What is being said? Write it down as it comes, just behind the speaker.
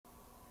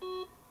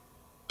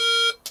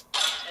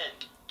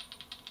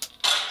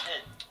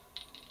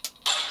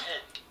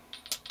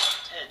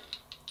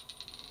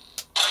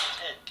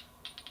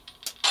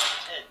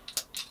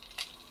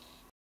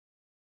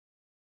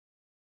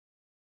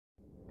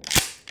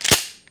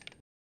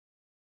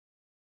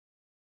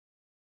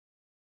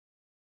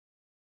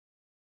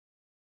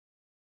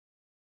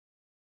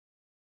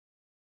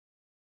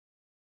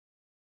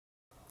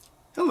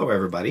Hello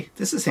everybody,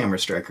 this is Hammer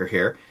Striker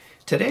here.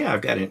 Today I've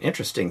got an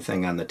interesting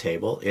thing on the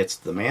table. It's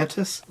the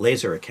Mantis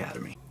Laser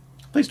Academy.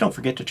 Please don't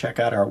forget to check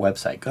out our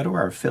website. Go to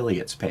our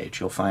affiliates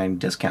page. You'll find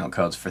discount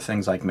codes for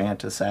things like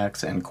Mantis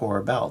Axe and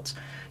Core belts.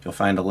 You'll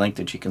find a link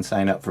that you can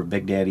sign up for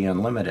Big Daddy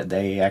Unlimited.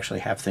 They actually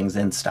have things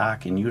in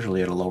stock and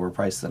usually at a lower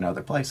price than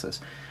other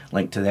places.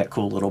 Link to that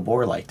cool little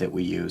bore light that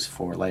we use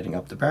for lighting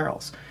up the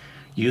barrels.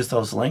 Use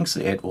those links.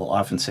 It will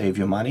often save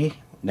you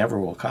money, never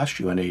will cost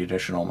you any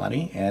additional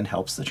money, and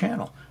helps the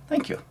channel.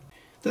 Thank you.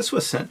 This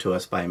was sent to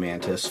us by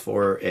Mantis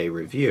for a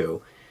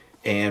review,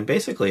 and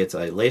basically it's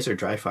a laser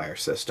dry fire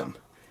system.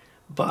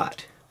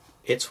 But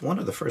it's one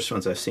of the first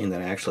ones I've seen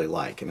that I actually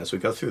like, and as we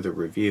go through the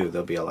review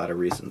there'll be a lot of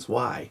reasons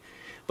why.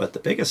 But the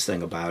biggest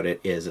thing about it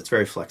is it's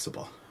very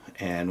flexible,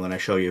 and when I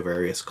show you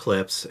various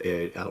clips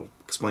I'll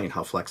explain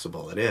how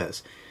flexible it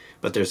is.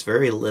 But there's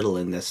very little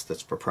in this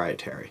that's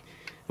proprietary,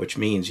 which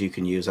means you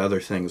can use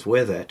other things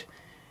with it,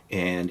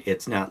 and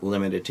it's not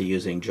limited to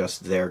using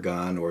just their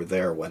gun or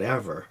their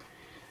whatever.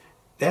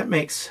 That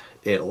makes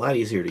it a lot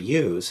easier to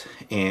use,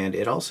 and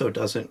it also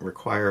doesn't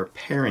require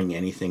pairing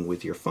anything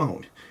with your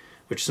phone,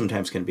 which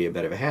sometimes can be a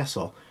bit of a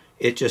hassle.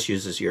 It just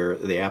uses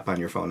the app on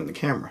your phone and the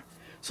camera.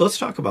 So let's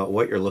talk about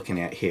what you're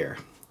looking at here.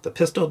 The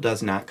pistol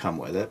does not come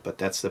with it, but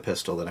that's the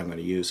pistol that I'm going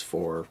to use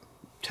for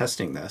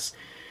testing this.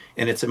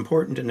 And it's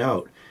important to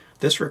note,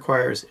 this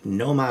requires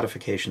no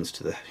modifications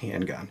to the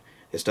handgun.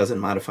 This doesn't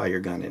modify your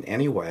gun in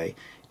any way.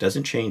 It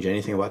doesn't change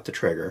anything about the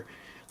trigger.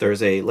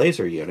 There's a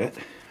laser unit.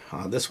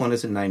 This one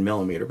is in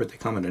 9mm, but they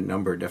come in a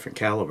number of different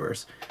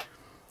calibers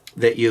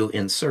that you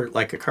insert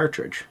like a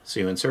cartridge. So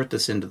you insert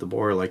this into the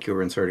bore like you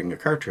were inserting a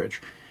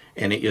cartridge,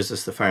 and it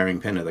uses the firing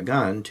pin of the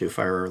gun to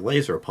fire a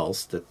laser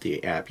pulse that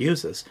the app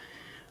uses.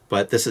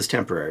 But this is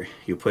temporary.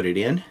 You put it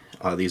in,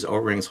 these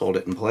O-rings hold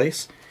it in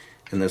place,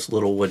 and this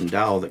little wooden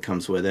dowel that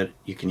comes with it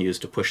you can use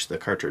to push the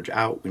cartridge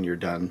out when you're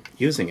done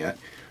using it,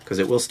 because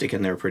it will stick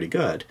in there pretty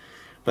good.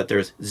 But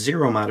there's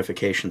zero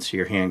modifications to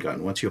your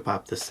handgun. Once you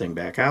pop this thing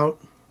back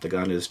out, the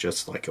gun is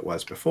just like it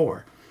was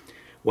before.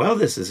 While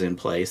this is in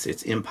place,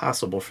 it's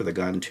impossible for the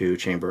gun to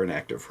chamber an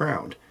active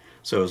round.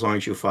 So as long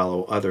as you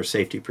follow other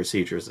safety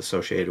procedures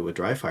associated with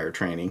dry fire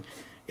training,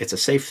 it's a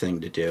safe thing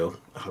to do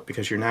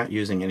because you're not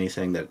using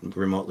anything that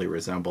remotely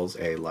resembles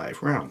a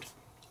live round.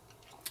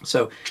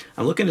 So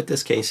I'm looking at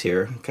this case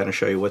here, kind of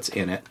show you what's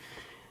in it.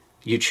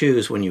 You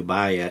choose when you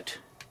buy it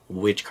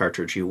which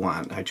cartridge you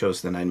want. I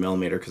chose the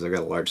 9mm because I've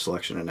got a large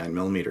selection of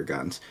 9mm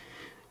guns.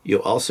 You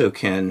also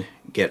can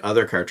get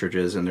other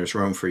cartridges, and there's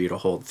room for you to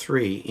hold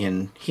 3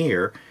 in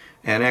here,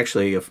 and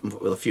actually a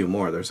few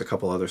more. There's a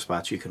couple other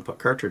spots you can put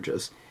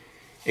cartridges.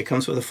 It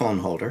comes with a phone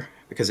holder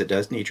because it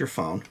does need your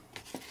phone,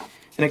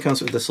 and it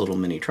comes with this little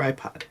mini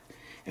tripod.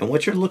 And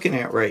what you're looking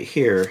at right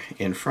here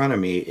in front of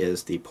me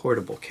is the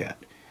portable kit.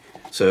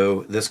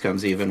 So this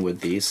comes even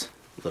with these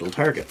little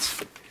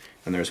targets,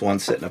 and there's one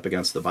sitting up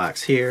against the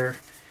box here,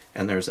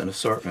 and there's an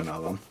assortment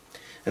of them.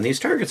 And these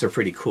targets are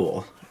pretty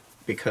cool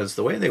because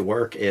the way they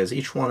work is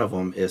each one of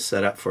them is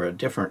set up for a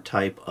different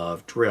type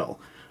of drill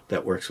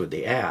that works with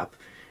the app,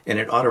 and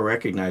it auto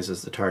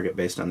recognizes the target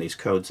based on these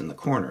codes in the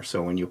corner.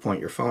 So when you point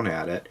your phone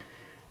at it,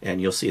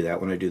 and you'll see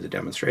that when I do the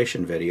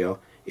demonstration video,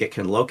 it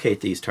can locate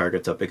these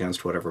targets up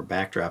against whatever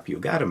backdrop you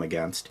got them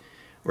against,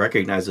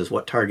 recognizes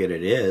what target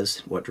it is,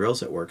 what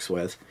drills it works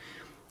with.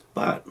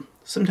 But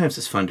sometimes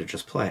it's fun to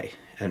just play,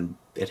 and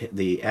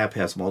the app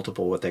has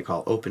multiple what they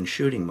call open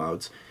shooting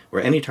modes,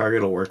 where any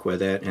target will work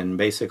with it, and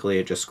basically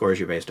it just scores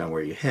you based on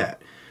where you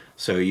hit.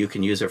 So you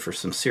can use it for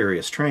some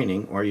serious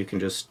training, or you can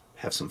just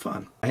have some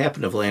fun. I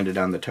happen to have landed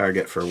on the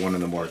target for one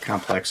of the more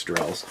complex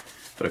drills,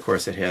 but of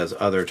course it has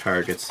other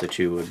targets that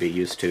you would be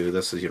used to.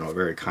 This is, a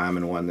very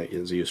common one that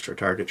is used for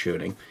target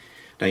shooting.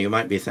 Now you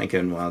might be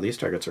thinking, well, these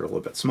targets are a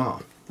little bit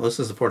small. Well, this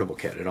is the portable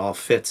kit. It all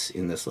fits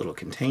in this little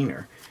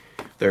container.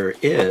 There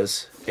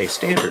is a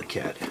standard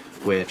kit,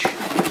 which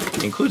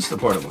includes the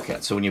portable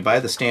kit. So when you buy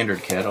the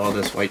standard kit, all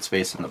this white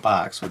space in the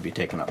box would be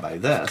taken up by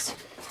this,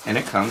 and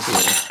it comes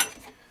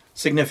with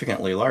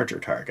significantly larger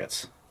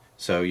targets.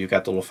 So you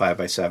got the little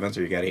 5x7s,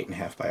 or you got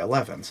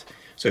 8.5x11s.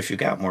 So if you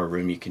got more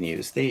room, you can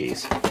use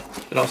these.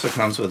 It also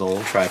comes with a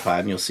little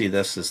tripod, and you'll see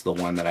this is the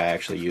one that I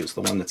actually use.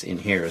 The one that's in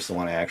here is the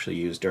one I actually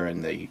used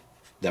during the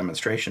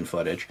demonstration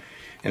footage,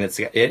 and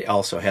it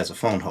also has a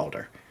phone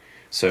holder.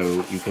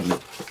 So you can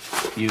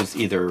use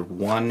either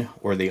one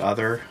or the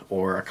other,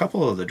 or a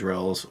couple of the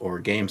drills or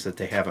games that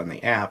they have on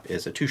the app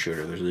is a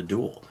 2-shooter. There's a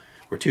duel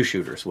where 2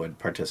 shooters would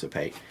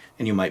participate,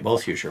 and you might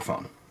both use your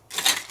phone.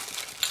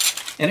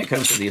 And it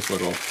comes with these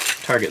little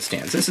target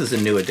stands. This is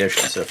a new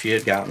edition, so if you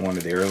had gotten one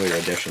of the earlier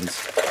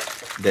editions,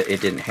 that it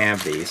didn't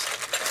have these.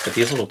 But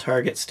these little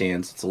target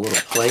stands, it's a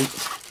little plate,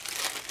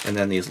 and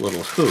then these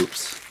little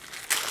hoops.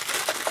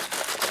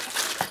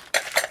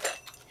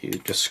 You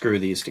just screw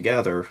these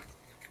together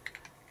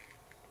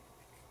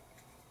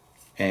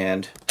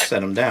and set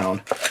them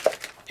down,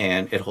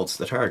 and it holds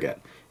the target.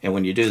 And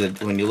when you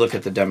look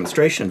at the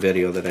demonstration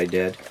video that I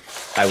did,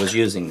 I was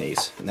using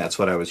these, and that's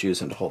what I was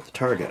using to hold the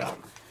target up.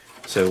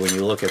 So when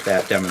you look at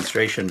that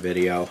demonstration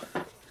video,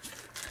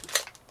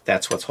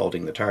 that's what's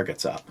holding the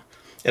targets up.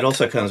 It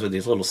also comes with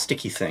these little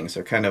sticky things.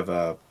 They're kind of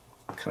a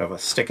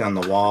stick on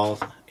the wall,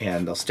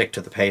 and they'll stick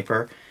to the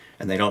paper,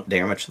 and they don't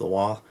damage the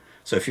wall.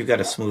 So if you've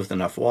got a smooth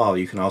enough wall,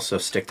 you can also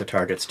stick the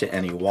targets to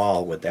any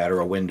wall with that, or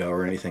a window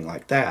or anything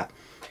like that,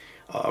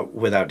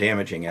 without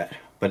damaging it.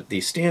 But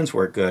these stands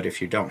work good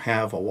if you don't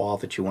have a wall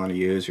that you want to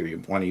use, or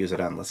you want to use it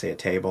on, let's say, a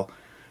table.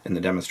 In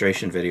the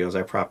demonstration videos,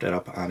 I propped it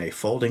up on a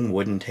folding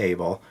wooden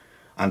table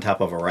on top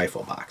of a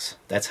rifle box.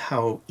 That's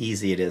how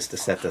easy it is to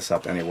set this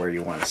up anywhere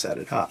you want to set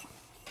it up.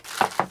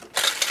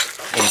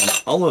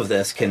 And all of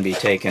this can be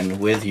taken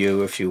with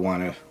you if you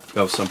want to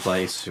go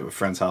someplace, to a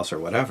friend's house or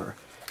whatever.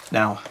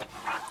 Now,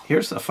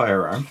 here's the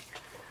firearm,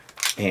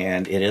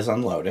 and it is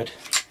unloaded.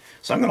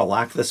 So I'm going to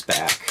lock this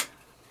back.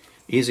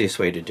 Easiest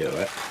way to do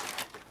it.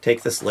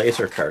 Take this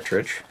laser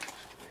cartridge,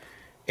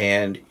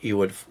 and you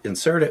would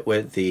insert it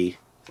with the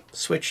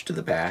switch to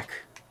the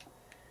back,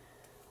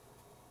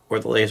 or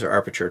the laser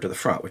aperture to the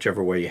front,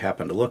 whichever way you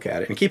happen to look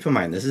at it. And keep in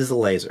mind, this is a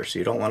laser, so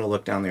you don't want to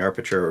look down the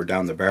aperture or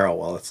down the barrel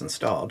while it's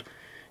installed.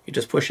 You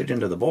just push it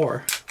into the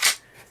bore,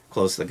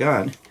 close the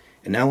gun,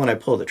 and now when I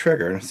pull the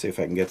trigger, let's see if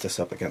I can get this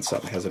up against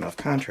something that has enough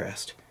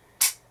contrast.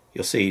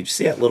 You'll see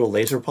that little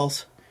laser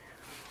pulse?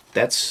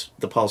 That's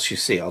the pulse you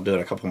see. I'll do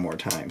it a couple more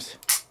times.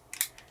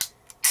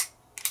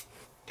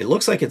 It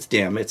looks like it's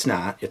dim. It's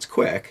not. It's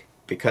quick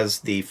because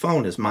the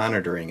phone is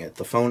monitoring it.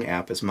 The phone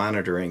app is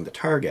monitoring the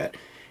target.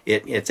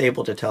 It's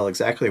able to tell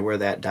exactly where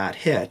that dot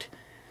hit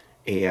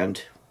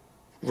and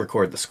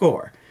record the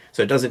score.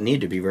 So it doesn't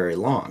need to be very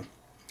long.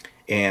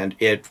 And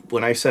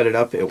when I set it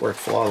up, it worked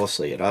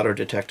flawlessly. It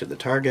auto-detected the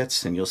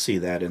targets, and you'll see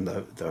that in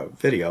the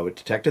video. It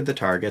detected the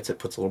targets. It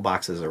puts little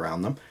boxes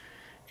around them.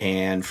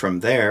 And from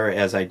there,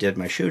 as I did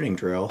my shooting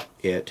drill,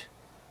 it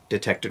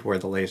detected where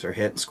the laser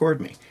hit and scored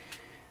me.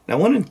 Now,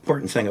 one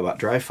important thing about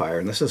dry fire,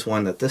 and this is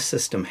one that this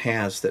system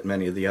has that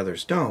many of the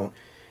others don't,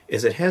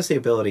 is it has the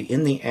ability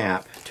in the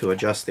app to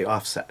adjust the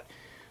offset.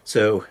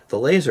 So the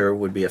laser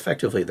would be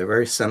effectively the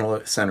very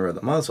center of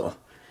the muzzle,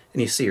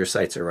 and you see your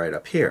sights are right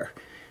up here.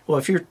 Well,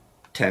 if you're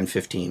 10,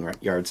 15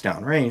 yards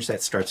down range,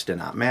 that starts to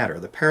not matter.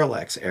 The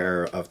parallax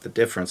error of the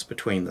difference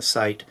between the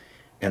sight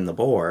and the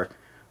bore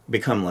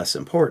become less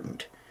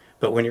important.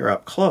 But when you're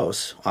up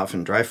close,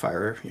 often dry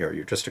fire,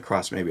 you're just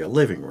across maybe a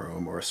living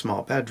room or a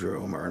small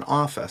bedroom or an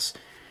office,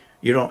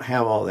 you don't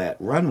have all that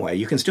runway.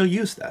 You can still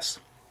use this.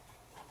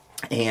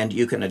 And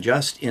you can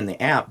adjust in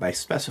the app by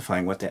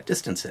specifying what that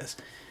distance is.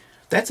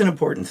 That's an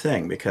important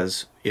thing,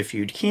 because if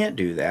you can't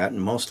do that, and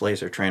most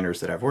laser trainers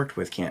that I've worked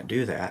with can't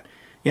do that,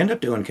 you end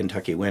up doing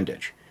Kentucky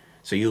windage.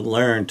 So you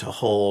learn to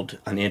hold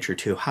an inch or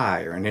two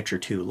high or an inch or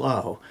two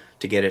low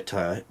to get it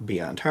to be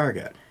on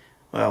target.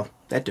 Well,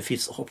 that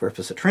defeats the whole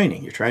purpose of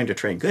training. You're trying to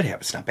train good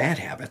habits, not bad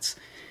habits.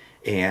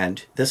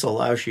 And this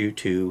allows you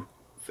to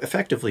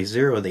effectively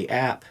zero the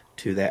app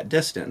to that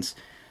distance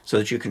so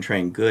that you can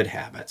train good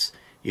habits.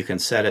 You can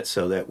set it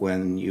so that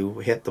when you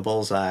hit the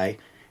bullseye,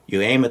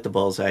 you aim at the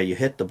bullseye, you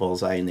hit the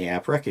bullseye, and the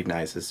app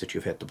recognizes that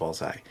you've hit the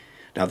bullseye.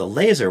 Now, the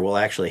laser will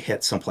actually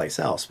hit someplace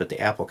else, but the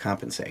app will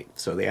compensate.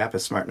 So the app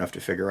is smart enough to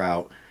figure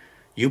out,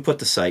 you put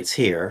the sights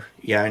here.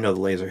 Yeah, I know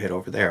the laser hit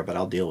over there, but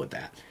I'll deal with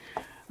that.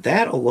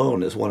 That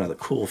alone is one of the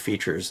cool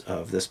features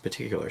of this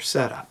particular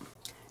setup.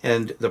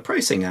 And the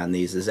pricing on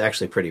these is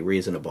actually pretty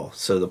reasonable.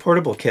 So the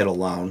portable kit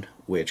alone,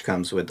 which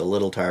comes with the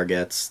little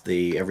targets,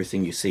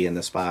 everything you see in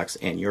this box,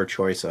 and your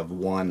choice of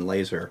one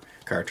laser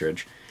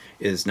cartridge,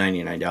 is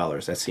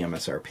 $99. That's the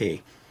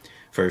MSRP.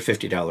 For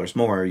 $50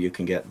 more, you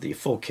can get the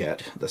full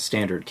kit, the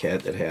standard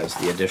kit that has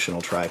the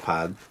additional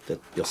tripod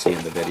that you'll see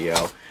in the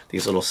video,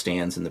 these little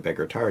stands and the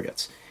bigger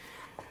targets.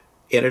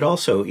 And it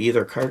also,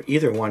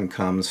 either one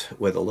comes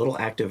with a little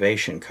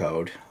activation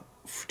code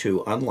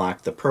to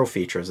unlock the pro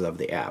features of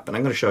the app. And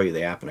I'm going to show you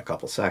the app in a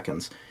couple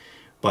seconds.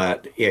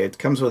 But it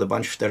comes with a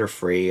bunch that are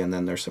free, and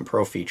then there's some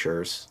pro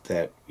features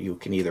that you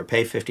can either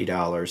pay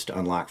 $50 to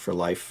unlock for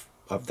life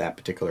of that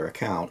particular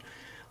account,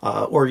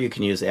 or you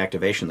can use the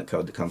activation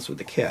code that comes with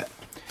the kit.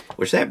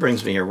 Which that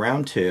brings me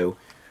around to,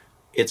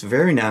 it's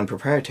very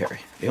non-proprietary.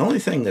 The only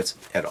thing that's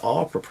at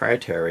all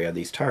proprietary are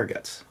these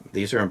targets.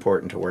 These are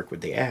important to work with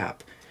the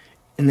app.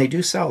 And they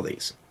do sell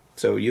these.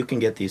 So you can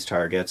get these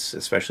targets,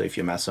 especially if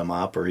you mess them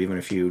up, or even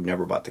if you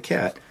never bought the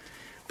kit.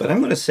 But I'm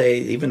going to say,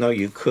 even though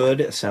you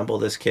could assemble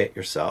this kit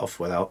yourself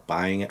without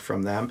buying it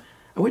from them,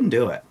 I wouldn't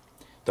do it.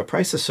 The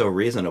price is so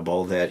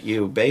reasonable that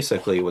you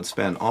basically would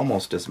spend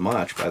almost as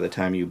much by the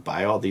time you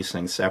buy all these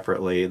things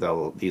separately.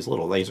 These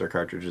little laser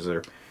cartridges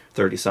are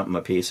 30-something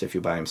a piece if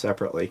you buy them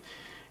separately,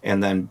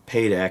 and then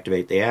pay to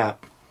activate the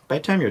app. By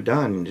the time you're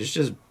done, it's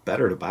just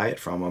better to buy it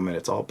from them, and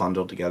it's all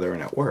bundled together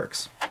and it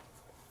works.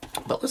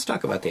 But let's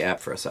talk about the app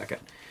for a second.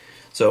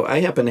 So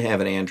I happen to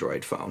have an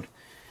Android phone.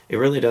 It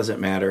really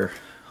doesn't matter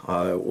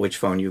which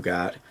phone you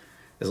got,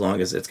 as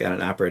long as it's got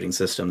an operating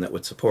system that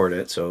would support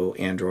it. So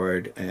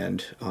Android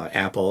and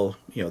Apple,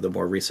 the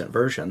more recent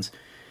versions.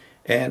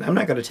 And I'm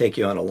not going to take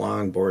you on a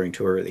long, boring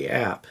tour of the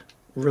app.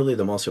 Really,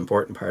 the most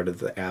important part of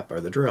the app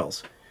are the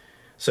drills.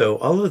 So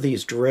all of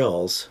these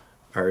drills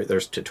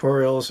there's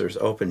tutorials, there's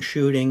open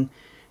shooting,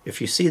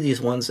 If you see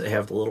these ones that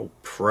have the little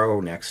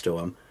Pro next to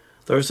them,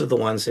 those are the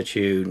ones that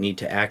you need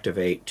to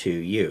activate to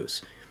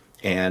use.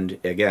 And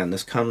again,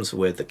 this comes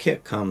with, the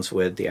kit comes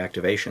with the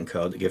activation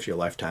code that gives you a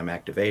lifetime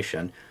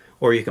activation,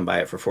 or you can buy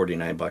it for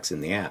 49 bucks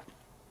in the app.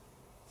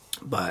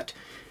 But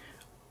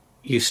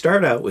you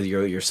start out with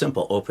your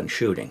simple open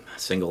shooting,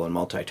 single and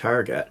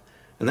multi-target,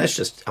 and that's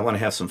just, I want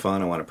to have some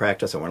fun, I want to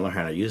practice, I want to learn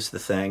how to use the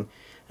thing,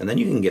 and then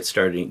you can get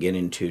started and get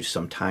into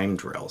some time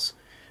drills.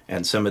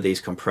 And some of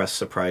these compressed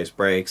surprise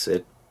breaks,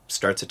 it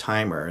starts a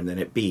timer, and then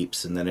it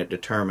beeps, and then it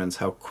determines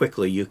how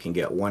quickly you can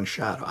get one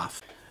shot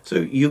off. So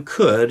you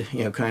could,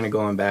 kind of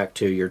going back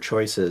to your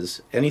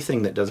choices,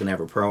 anything that doesn't have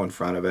a Pro in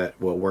front of it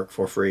will work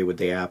for free with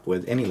the app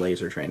with any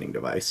laser training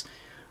device.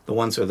 The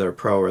ones that are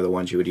Pro are the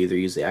ones you would either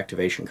use the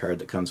activation card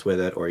that comes with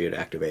it, or you'd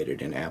activate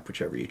it in app,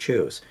 whichever you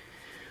choose.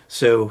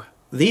 So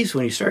these,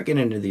 when you start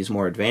getting into these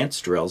more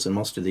advanced drills, and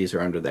most of these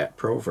are under that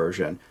Pro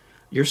version,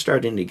 you're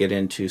starting to get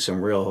into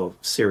some real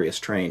serious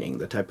training,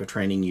 the type of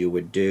training you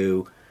would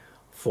do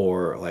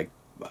for like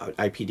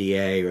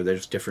IPDA, or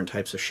there's different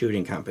types of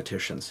shooting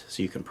competitions,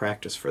 so you can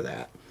practice for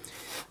that.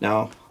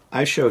 Now,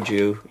 I showed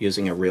you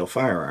using a real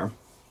firearm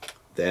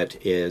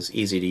that is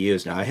easy to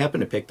use. Now, I happen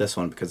to pick this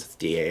one because it's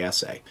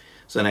DASA.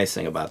 So the nice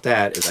thing about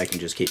that is I can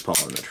just keep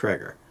pulling the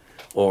trigger,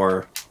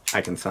 or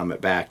I can thumb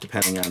it back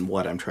depending on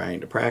what I'm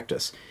trying to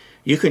practice.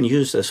 You can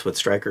use this with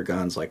striker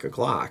guns like a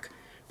Glock,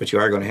 but you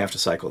are going to have to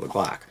cycle the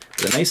Glock.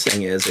 The nice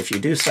thing is, if you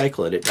do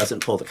cycle it, it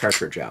doesn't pull the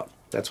cartridge out.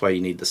 That's why you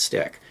need the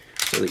stick,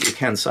 so that you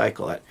can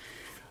cycle it.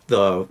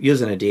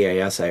 Using a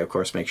DASA, of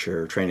course, makes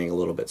your training a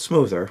little bit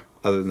smoother,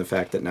 other than the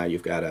fact that now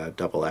you've got a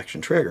double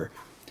action trigger.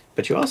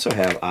 But you also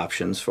have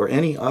options for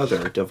any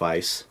other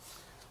device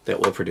that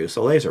will produce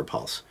a laser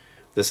pulse.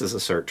 This is a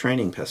SIRT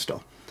training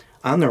pistol.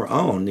 On their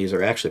own, these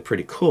are actually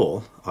pretty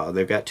cool.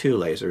 They've got two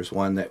lasers,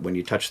 one that when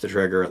you touch the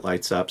trigger it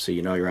lights up so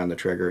you know you're on the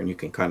trigger and you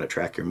can kind of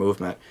track your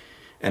movement,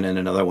 and then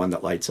another one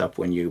that lights up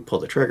when you pull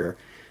the trigger.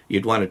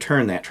 You'd want to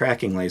turn that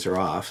tracking laser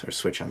off, or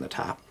switch on the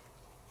top.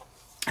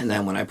 And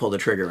then when I pull the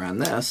trigger on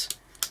this,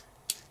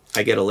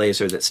 I get a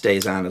laser that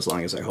stays on as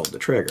long as I hold the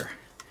trigger.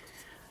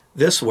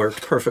 This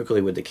worked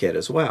perfectly with the kit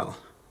as well.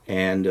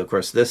 And of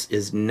course, this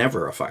is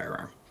never a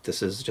firearm.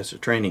 This is just a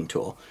training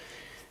tool.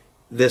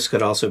 This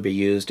could also be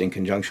used in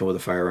conjunction with a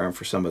firearm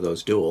for some of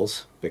those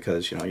duels,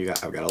 because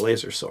I've got a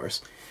laser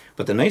source.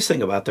 But the nice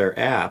thing about their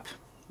app,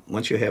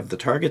 once you have the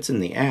targets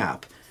in the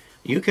app,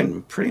 you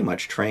can pretty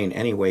much train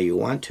any way you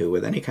want to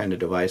with any kind of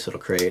device that'll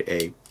create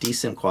a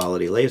decent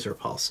quality laser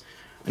pulse.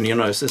 And you'll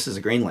notice this is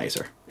a green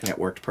laser, and it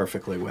worked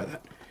perfectly with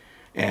it.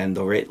 And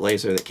the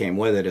laser that came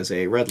with it is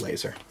a red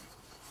laser.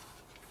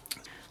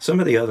 Some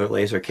of the other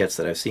laser kits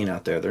that I've seen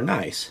out there, they're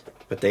nice,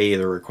 but they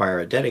either require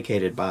a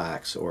dedicated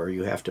box, or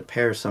you have to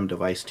pair some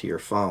device to your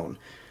phone,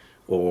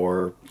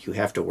 or you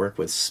have to work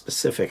with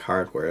specific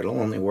hardware. It'll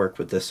only work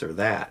with this or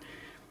that.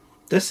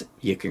 This,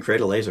 you can create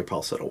a laser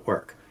pulse that'll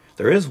work.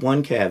 There is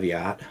one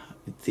caveat.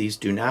 These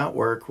do not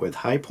work with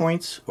High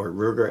Points or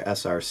Ruger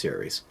SR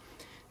series.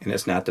 And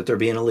it's not that they're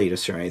being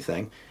elitist or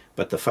anything,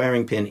 but the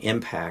firing pin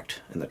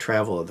impact and the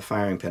travel of the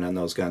firing pin on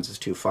those guns is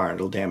too far, and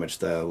it'll damage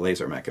the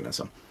laser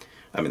mechanism.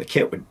 I mean, the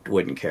kit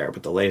wouldn't care,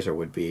 but the laser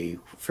would be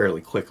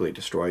fairly quickly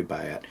destroyed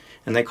by it.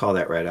 And they call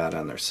that right out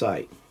on their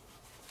site.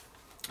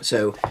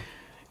 So,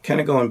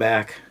 kind of going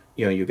back,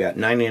 you've got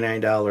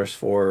 $99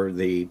 for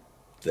the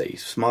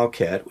small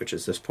kit, which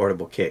is this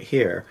portable kit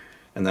here,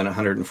 and then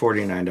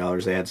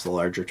 $149 adds the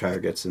larger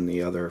targets and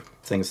the other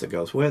things that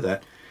goes with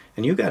it.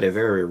 And you've got a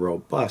very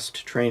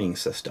robust training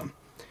system.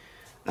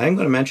 I'm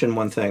going to mention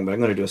one thing, but I'm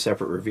going to do a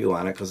separate review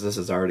on it because this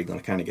is already going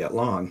to kind of get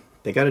long.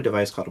 They got a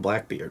device called a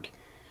Blackbeard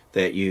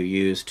that you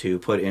use to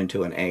put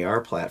into an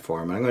AR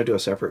platform, and I'm going to do a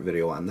separate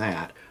video on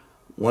that.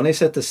 When I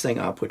set this thing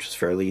up, which was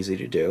fairly easy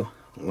to do,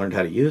 learned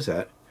how to use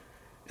it,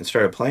 and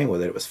started playing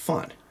with it, it was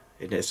fun.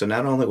 So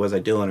not only was I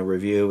doing a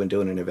review and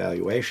doing an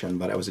evaluation,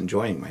 but I was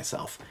enjoying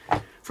myself.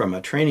 From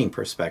a training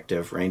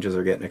perspective, ranges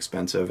are getting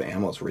expensive,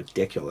 ammo's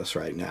ridiculous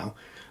right now.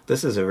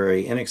 This is a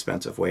very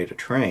inexpensive way to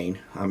train.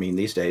 I mean,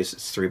 these days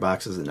it's 3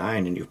 boxes of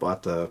 9 and you've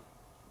bought the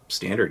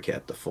standard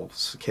kit, the full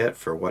kit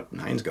for what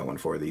 9's going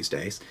for these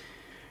days.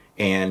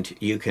 And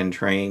you can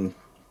train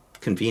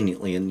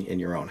conveniently in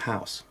your own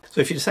house.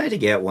 So if you decide to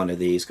get one of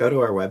these, go to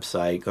our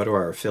website, go to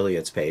our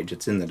affiliates page.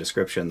 It's in the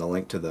description, the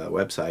link to the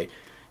website.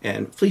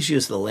 And please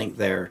use the link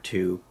there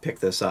to pick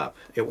this up.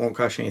 It won't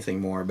cost you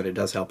anything more, but it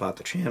does help out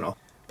the channel.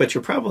 But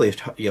you're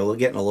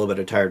getting a little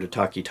bit tired of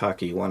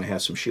talky. You want to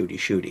have some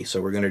shooty.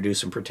 So we're going to do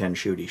some pretend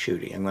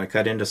shooty. I'm going to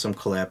cut into some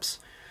clips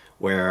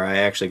where I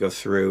actually go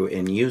through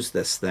and use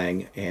this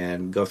thing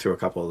and go through a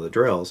couple of the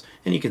drills,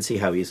 and you can see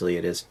how easily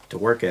it is to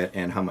work it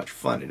and how much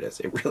fun it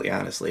is. It really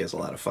honestly is a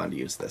lot of fun to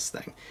use this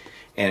thing.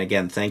 And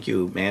again, thank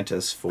you,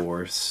 Mantis,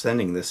 for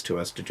sending this to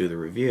us to do the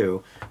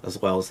review,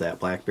 as well as that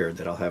Blackbeard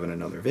that I'll have in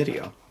another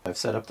video. I've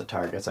set up the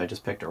targets. I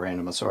just picked a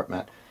random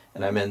assortment,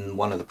 and I'm in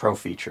one of the Pro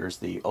features,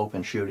 the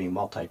open shooting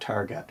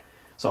multi-target.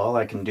 So all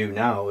I can do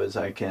now is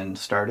I can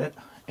start it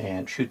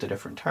and shoot the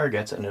different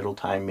targets, and it'll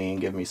time me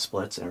and give me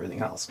splits and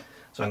everything else.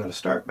 So I'm going to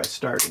start by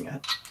starting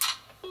it.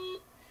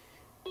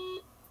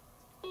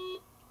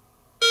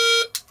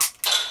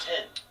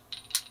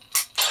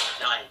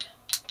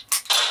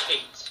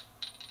 8,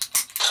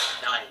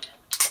 9.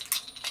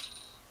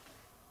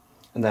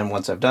 And then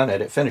once I've done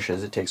it, it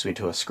finishes. It takes me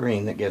to a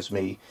screen that gives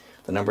me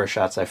the number of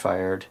shots I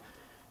fired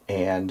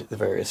and the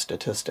various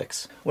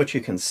statistics. What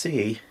you can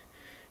see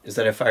is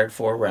that I fired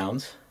 4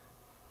 rounds.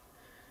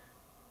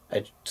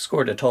 I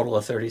scored a total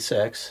of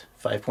 36,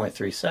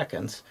 5.3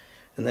 seconds,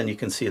 and then you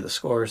can see the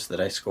scores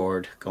that I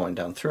scored going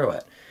down through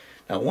it.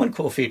 Now, one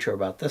cool feature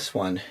about this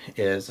one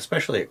is,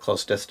 especially at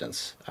close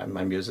distance,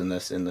 I'm using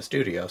this in the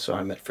studio, so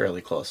I'm at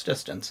fairly close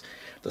distance,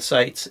 the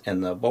sights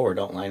and the bore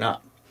don't line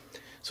up.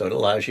 So it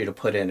allows you to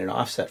put in an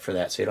offset for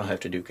that so you don't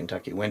have to do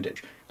Kentucky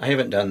windage. I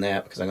haven't done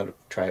that because I'm going to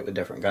try it with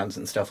different guns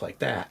and stuff like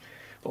that.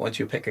 But once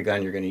you pick a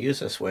gun you're going to use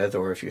this with,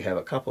 or if you have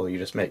a couple, you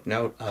just make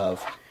note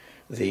of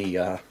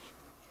the,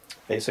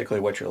 basically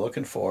what you're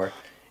looking for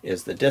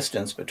is the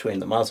distance between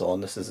the muzzle,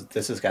 and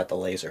this has got the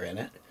laser in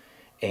it,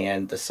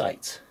 and the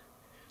sights.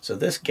 So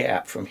this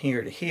gap from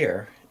here to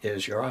here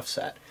is your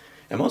offset.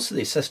 And most of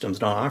these systems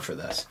don't offer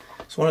this.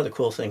 So one of the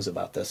cool things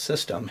about this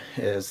system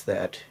is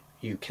that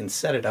you can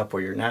set it up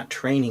where you're not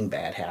training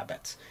bad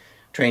habits.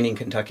 Training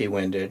Kentucky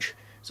windage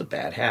is a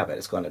bad habit.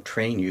 It's going to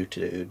train you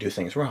to do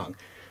things wrong.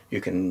 You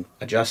can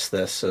adjust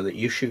this so that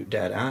you shoot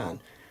dead on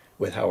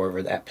with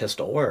however that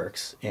pistol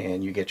works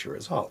and you get your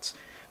results.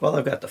 Well,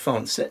 I've got the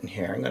phone sitting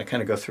here. I'm going to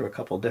kind of go through a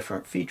couple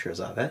different features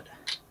of it.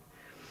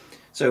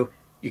 So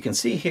you can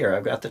see here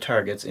I've got the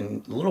targets,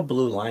 and little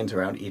blue lines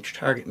around each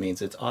target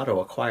means it's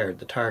auto-acquired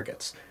the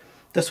targets.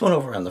 This one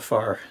over on the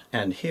far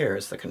end here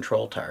is the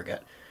control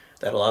target.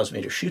 That allows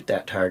me to shoot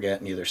that target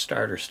and either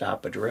start or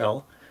stop a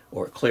drill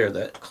or clear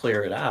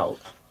it out.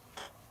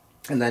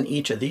 And then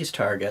each of these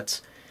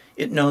targets,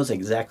 it knows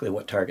exactly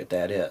what target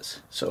that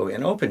is. So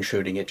in open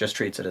shooting, it just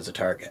treats it as a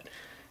target.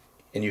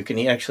 And you can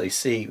actually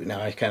see, now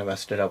I kind of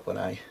messed it up when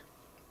I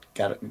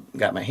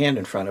got my hand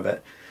in front of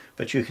it,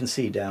 but you can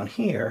see down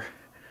here,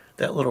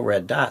 that little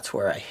red dot's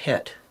where I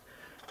hit.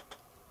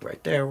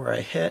 Right there where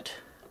I hit.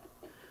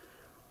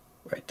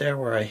 Right there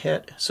where I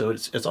hit. So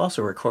it's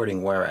also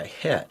recording where I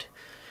hit.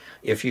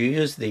 If you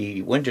use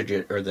the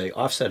windage or the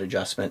offset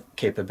adjustment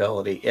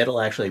capability,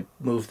 it'll actually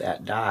move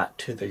that dot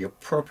to the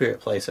appropriate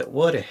place it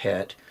would have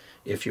hit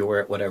if you were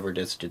at whatever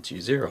distance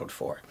you zeroed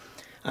for.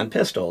 On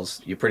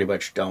pistols, you pretty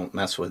much don't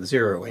mess with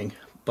zeroing,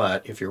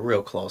 but if you're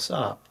real close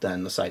up,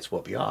 then the sights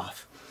will be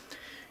off.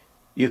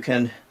 You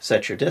can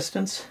set your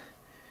distance,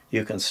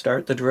 you can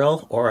start the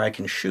drill, or I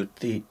can shoot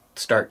the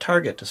start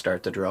target to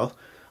start the drill,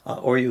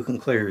 or you can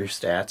clear your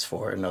stats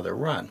for another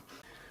run.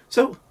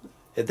 So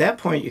at that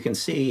point you can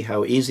see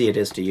how easy it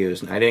is to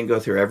use. And I didn't go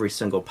through every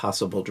single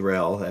possible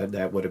drill.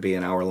 That would be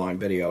an hour-long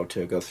video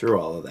to go through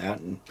all of that.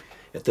 And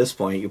at this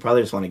point you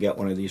probably just want to get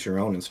one of these your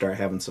own and start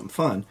having some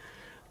fun.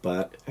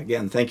 But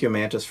again, thank you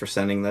Mantis for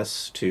sending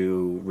this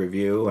to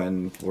review,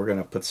 and we're going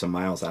to put some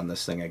miles on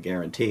this thing, I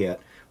guarantee it.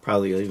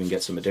 Probably even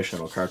get some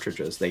additional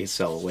cartridges. They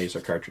sell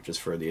laser cartridges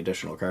for the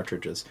additional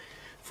cartridges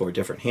for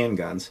different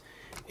handguns.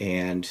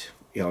 And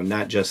you know,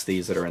 not just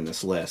these that are in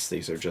this list.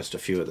 These are just a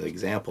few of the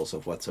examples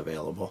of what's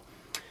available.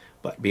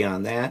 But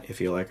beyond that, if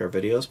you like our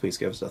videos, please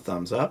give us a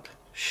thumbs up,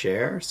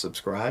 share,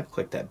 subscribe,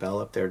 click that bell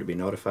up there to be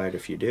notified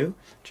if you do.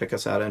 Check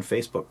us out on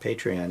Facebook,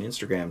 Patreon,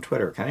 Instagram,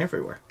 Twitter, kind of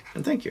everywhere.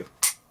 And thank you.